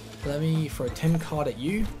 Let me throw a 10 card at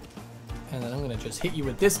you. And then I'm gonna just hit you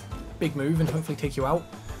with this big move and hopefully take you out.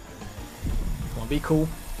 Come on, be cool.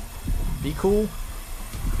 Be cool.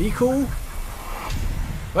 Be cool.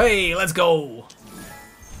 Hey, let's go.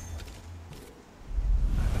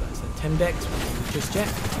 That's a 10 dex. Just yet.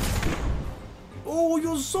 Oh,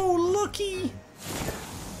 you're so lucky.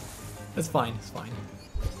 That's fine. It's fine.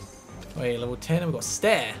 Wait, level 10. We've got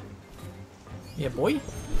stare. Yeah, boy.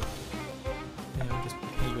 And I'll just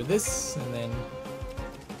hit you with this, and then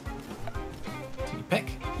continue peck.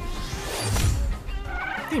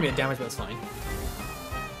 I think a bit of damage, but that's fine.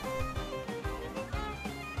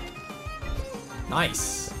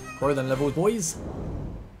 Nice. Grow them levels, boys.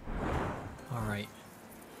 Alright.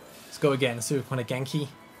 Let's go again. Let's see if we find a Genki.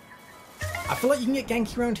 I feel like you can get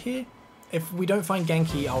Genki around here. If we don't find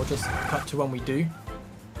Genki, I'll just cut to when we do.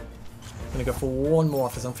 I'm going to go for one more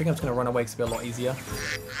after this. I think I'm just going to run away because it'll be a lot easier.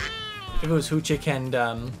 If it was Hoochik and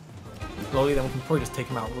Lolly, then we can probably just take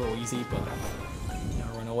him out real easy, but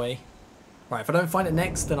I'll run away. Right, if I don't find it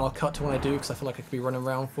next, then I'll cut to when I do because I feel like I could be running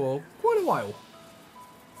around for quite a while.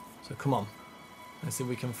 So come on. Let's see if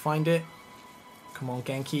we can find it. Come on,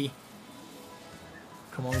 Genki.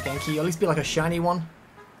 Come on, Genki. At least be like a shiny one.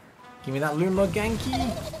 Give me that Lumba Genki.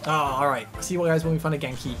 Ah, alright. See you guys when we find a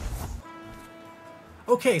Genki.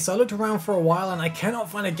 Okay, so I looked around for a while and I cannot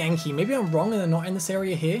find a Genki. Maybe I'm wrong and they're not in this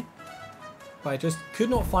area here. But I just could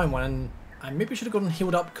not find one, and I maybe should have gotten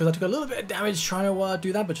healed up because I took a little bit of damage trying to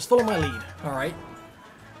do that, but just follow my lead. Alright.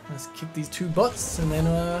 Let's kick these two butts and then,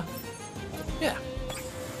 yeah.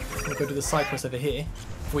 We'll go to the side quest over here,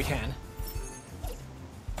 if we can.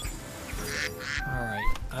 Alright.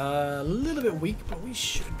 A little bit weak, but we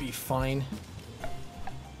should be fine.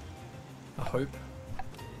 I hope.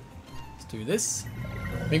 Let's do this.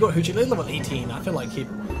 We got Hoochie, level 18. I feel like he'd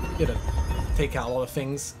take out a lot of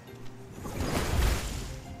things.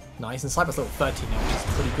 Nice, and Cyber's level 13 now, which is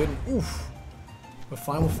pretty good. And, oof. We're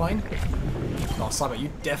fine, we're fine. Oh, Cyber, you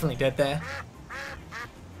definitely dead there.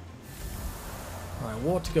 Alright,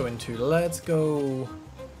 what to go into? Let's go...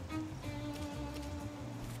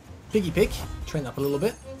 Piggy Pig. Train up a little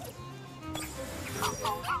bit.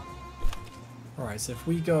 Alright, so if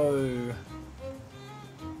we go...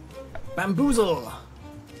 Bamboozle!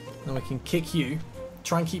 Then we can kick you.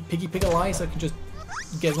 Try and keep Piggy Pig alive so I can just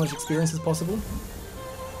get as much experience as possible.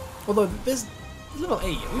 Although, there's level 8.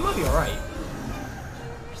 We might be alright.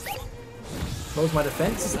 Lowers my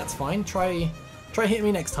defense. That's fine. Try hitting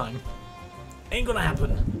me next time. Ain't gonna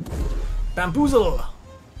happen. Bamboozle!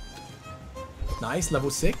 Nice, level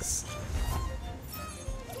 6.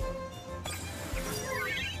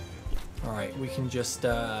 Alright, we can just,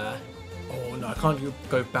 oh no, I can't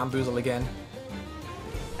go bamboozle again.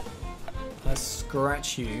 Let's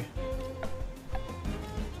scratch you.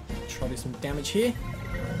 Try to do some damage here.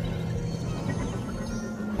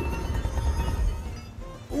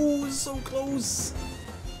 Ooh, so close!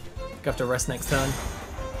 Gonna have to rest next turn.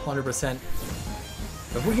 100%.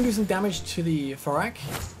 But if we can do some damage to the Farak,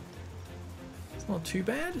 it's not too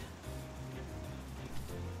bad.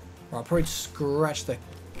 Right, I'll probably scratch the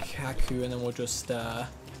Kaku and then we'll just, yeah,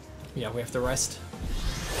 we have to rest.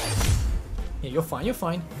 Yeah, you're fine, you're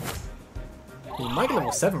fine. You might get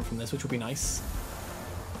level 7 from this, which will be nice.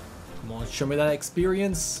 Come on, show me that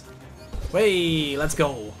experience. Way, let's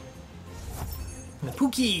go. The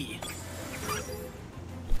Pookie!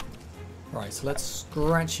 Right, so let's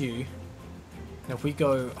scratch you. And if we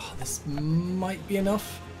go... Oh, this might be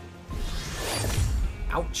enough.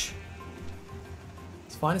 Ouch.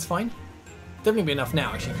 It's fine, it's fine. Definitely be enough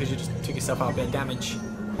now, actually, because you just took yourself out a bit of damage.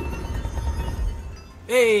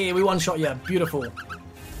 Hey, we one-shot you. Beautiful.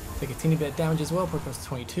 Take a teeny bit of damage as well. Probably plus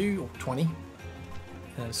 22 or 20.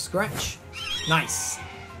 And scratch. Nice.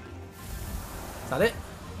 Is that it?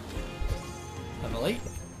 Level 8.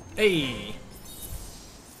 Hey!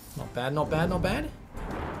 Not bad, not bad, not bad.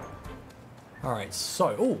 Alright, so...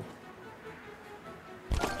 Ooh.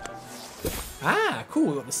 Ah, cool.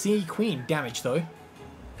 We got the Sea Queen damage, though.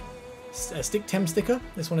 A STICKTEM sticker.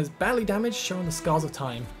 This one is badly damaged, showing the scars of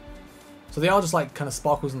time. So they are just like kind of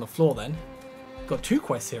sparkles on the floor then. Got 2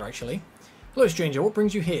 quests here, actually. Hello, stranger. What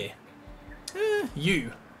brings you here?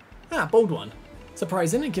 You. Ah, bold one.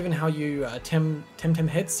 Surprising, given how you Temtem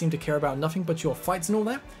heads seem to care about nothing but your fights and all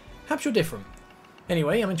that. Perhaps you're different.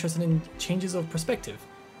 Anyway, I'm interested in changes of perspective.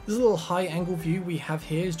 This little high-angle view we have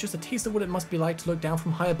here is just a taste of what it must be like to look down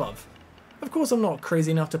from high above. Of course, I'm not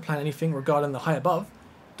crazy enough to plan anything regarding the high above.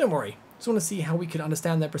 Don't worry, just want to see how we could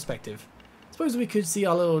understand their perspective. Suppose we could see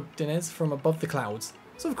our little dinners from above the clouds.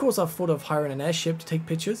 So of course I've thought of hiring an airship to take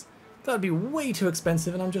pictures. That would be way too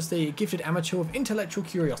expensive and I'm just a gifted amateur of intellectual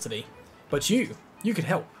curiosity. But you could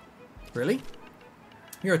help. Really?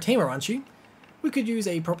 You're a tamer, aren't you? We could use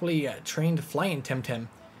a properly trained flying Temtem.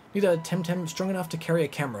 Need a Temtem strong enough to carry a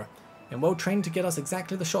camera, and well trained to get us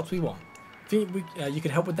exactly the shots we want. Think you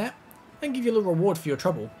could help with that? I can give you a little reward for your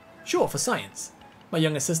trouble. Sure, for science. My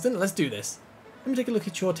young assistant, let's do this. Let me take a look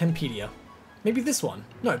at your Tempedia. Maybe this one.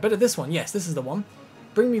 No, better this one. Yes, this is the one.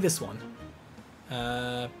 Bring me this one.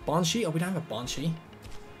 Banshee? Oh, we don't have a Banshee.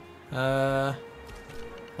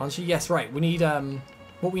 Banshee? Yes, right. We need,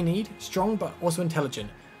 what we need, strong but also intelligent.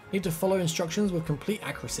 Need to follow instructions with complete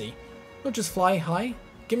accuracy. Not just fly high.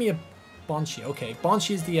 Give me a Banshee. Okay,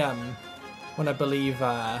 Banshee is the, one I believe,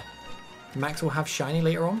 Max will have shiny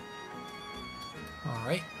later on.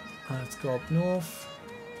 Alright, let's go up north.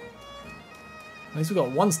 At least we've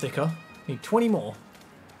got 1 sticker. Need 20 more.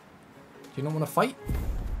 Do you not want to fight?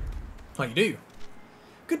 Oh, you do.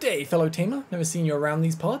 Good day, fellow tamer. Never seen you around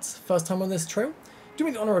these parts. First time on this trail. Do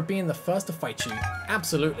me the honor of being the first to fight you.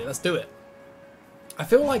 Absolutely, let's do it. I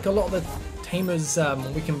feel like a lot of the tamers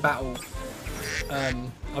we can battle are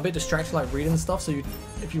a bit distracted, like reading stuff, so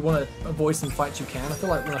if you want to avoid some fights you can. I feel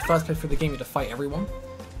like when I first played through the game you had to fight everyone.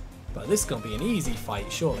 But this is going to be an easy fight,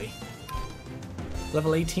 surely.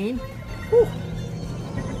 Level 18. Whew.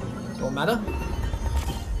 Don't matter.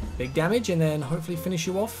 Big damage, and then hopefully finish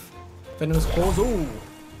you off. Venomous Claws. Ooh.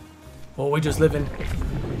 Oh, we're just living.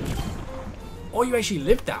 Oh, you actually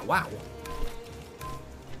lived that. Wow.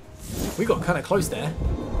 We got kind of close there.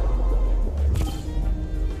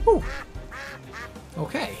 Whew.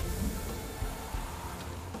 Okay.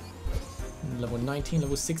 Level 19,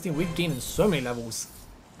 level 16. We're gaining so many levels.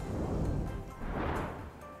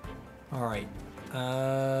 Alright.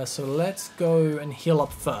 So let's go and heal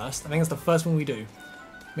up first. I think that's the first one we do.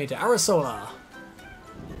 Made to Arisola.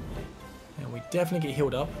 And we definitely get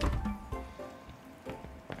healed up.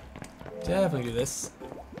 Definitely do this.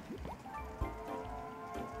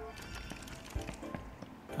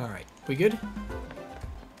 Alright, we good?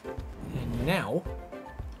 And now,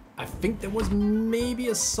 I think there was maybe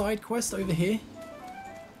a side quest over here.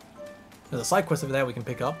 There's a side quest over there we can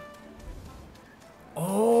pick up.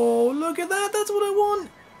 Oh, look at that! That's what I want!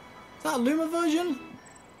 Is that a Luma version?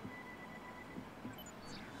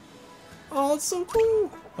 Oh, that's so cool!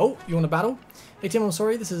 Oh, you want to battle? Hey Tim, I'm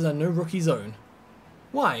sorry, this is a no rookie zone.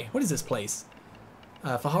 Why? What is this place?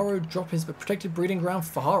 Faharo drop his protected breeding ground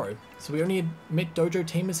for Faharo, so we only admit dojo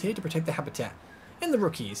tamers here to protect the habitat. And the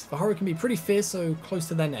rookies. Faharo can be pretty fierce, so close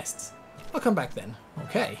to their nests. I'll come back then.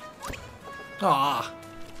 Okay. Ah,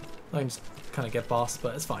 I can just kind of get past,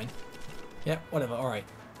 but it's fine. Yep, whatever, alright.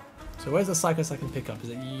 So where's the cyclist I can pick up? Is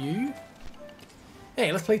it you?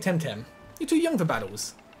 Hey, let's play Temtem. You're too young for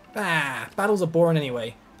battles. Ah, battles are boring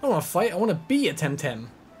anyway. I don't want to fight, I want to be a Temtem.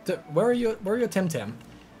 Where are your Temtem?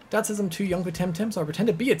 Dad says I'm too young for Temtem, so I pretend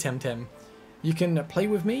to be a Temtem. You can play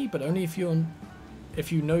with me, but only if you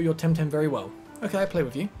know your Temtem very well. Okay, I play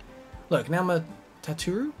with you. Look, now I'm a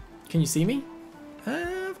Taturu. Can you see me?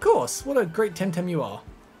 Of course. What a great Temtem you are.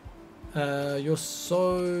 You're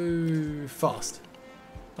so fast.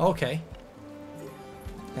 Okay.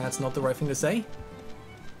 That's not the right thing to say.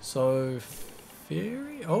 So,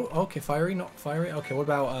 Fiery? Oh, okay, Fiery, not Fiery. Okay, what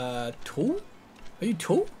about, Tool? Are you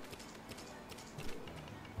Tool?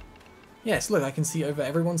 Yes, look, I can see over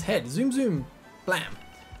everyone's head. Zoom, zoom. Blam.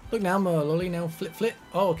 Look, now I'm a lolly, now flip, flip.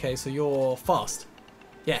 Oh, okay, so you're fast.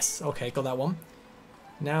 Yes, okay, got that one.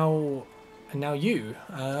 Now, and now you.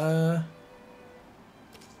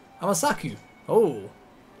 Amasaku. Oh.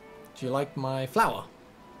 Do you like my flower?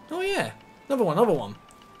 Oh, yeah. Another one, another one.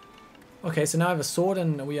 Okay, so now I have a sword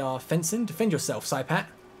and we are fencing. Defend yourself, Saipat.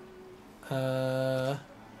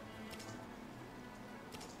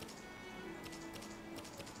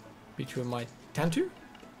 Beat you with my Tantu?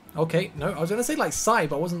 Okay, no, I was going to say like Sai,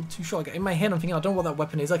 but I wasn't too sure. In my head, I'm thinking, I don't know what that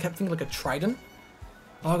weapon is. I kept thinking like a trident.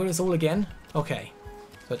 Oh, I got this all again? Okay.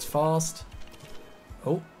 So it's fast.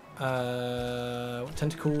 Oh.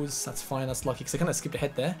 Tentacles, that's fine, that's lucky, because I kind of skipped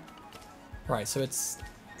ahead there. Right, so it's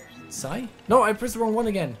Sai? No, I pressed the wrong one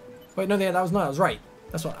again. Wait, no, that was right.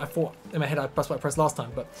 That's what I thought in my head. That's what I pressed last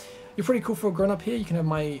time, but you're pretty cool for a grown-up here. You can have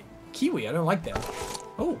my Kiwi. I don't like them.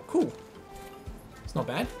 Oh, cool. It's not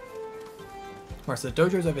bad. Alright, so the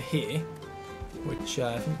dojo's over here, which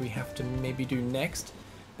I think we have to maybe do next.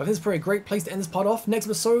 But this is probably a great place to end this part off. Next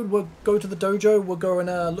episode, we'll go to the dojo. We'll go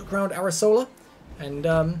and look around Arisola and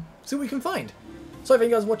see what we can find. So, if you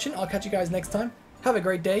guys are watching, I'll catch you guys next time. Have a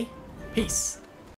great day. Peace.